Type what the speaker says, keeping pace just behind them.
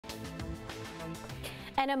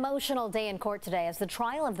An emotional day in court today as the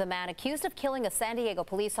trial of the man accused of killing a San Diego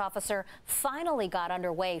police officer finally got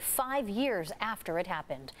underway 5 years after it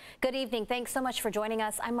happened. Good evening. Thanks so much for joining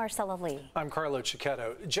us. I'm Marcella Lee. I'm Carlo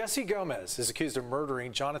Chiquetto. Jesse Gomez is accused of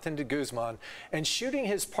murdering Jonathan de Guzman and shooting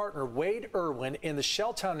his partner Wade Irwin in the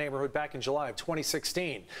Shelltown neighborhood back in July of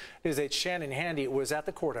 2016. His aide Shannon Handy was at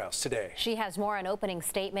the courthouse today. She has more on opening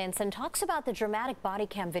statements and talks about the dramatic body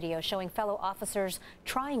cam video showing fellow officers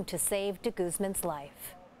trying to save de Guzman's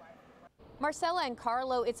life. Marcella and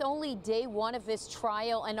Carlo, it's only day one of this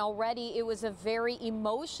trial, and already it was a very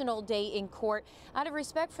emotional day in court. Out of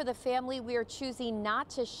respect for the family, we are choosing not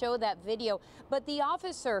to show that video. But the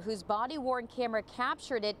officer whose body-worn camera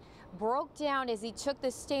captured it broke down as he took the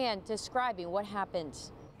stand, describing what happened.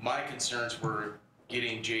 My concerns were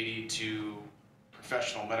getting JD to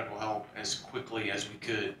professional medical help as quickly as we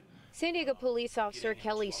could. San Diego police officer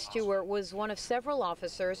Kelly Stewart was one of several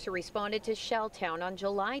officers who responded to Shelltown on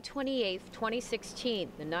July 28, 2016,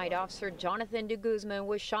 the night Officer Jonathan de Guzman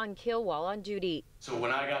was shot and killed while on duty. So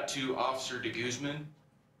when I got to Officer de Guzman,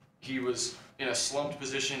 he was in a slumped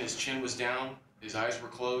position, his chin was down, his eyes were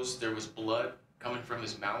closed, there was blood coming from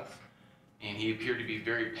his mouth, and he appeared to be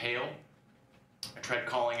very pale. I tried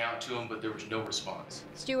calling out to him, but there was no response.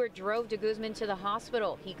 Stewart drove de Guzman to the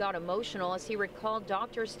hospital. He got emotional as he recalled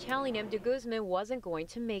doctors telling him de Guzman wasn't going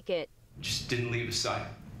to make it. Just didn't leave his side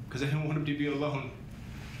because I didn't want him to be alone.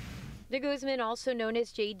 De Guzman, also known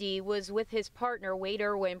as JD, was with his partner Wade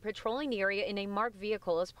Irwin patrolling the area in a marked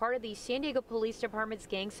vehicle as part of the San Diego Police Department's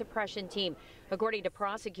gang suppression team. According to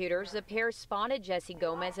prosecutors, the pair spotted Jesse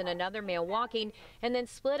Gomez and another man walking and then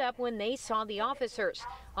split up when they saw the officers.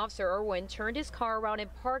 Officer Irwin turned his car around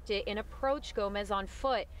and parked it and approached Gomez on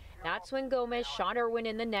foot. That's when Gomez shot Irwin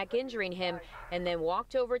in the neck, injuring him, and then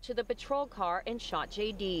walked over to the patrol car and shot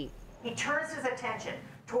JD. He turns his attention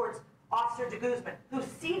towards Officer de Guzman, who's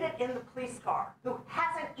seated in the police car, who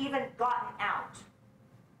hasn't even gotten out.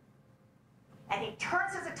 And he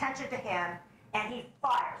turns his attention to him and he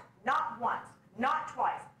fires, not once, not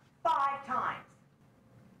twice, 5 times,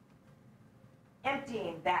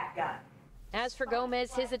 emptying that gun. As for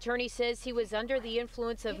Gomez, his attorney says he was under the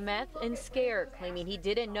influence of meth and scared, claiming he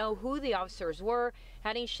didn't know who the officers were,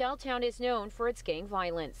 adding Shelltown is known for its gang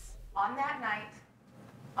violence. On that night,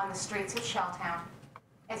 on the streets of Shelltown,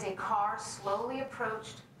 as a car slowly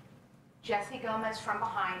approached Jesse Gomez from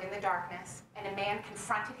behind in the darkness, and a man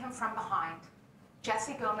confronted him from behind,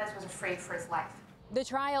 Jesse Gomez was afraid for his life. The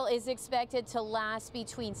trial is expected to last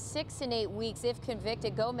between 6 and 8 weeks. If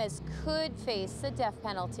convicted, Gomez could face the death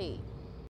penalty.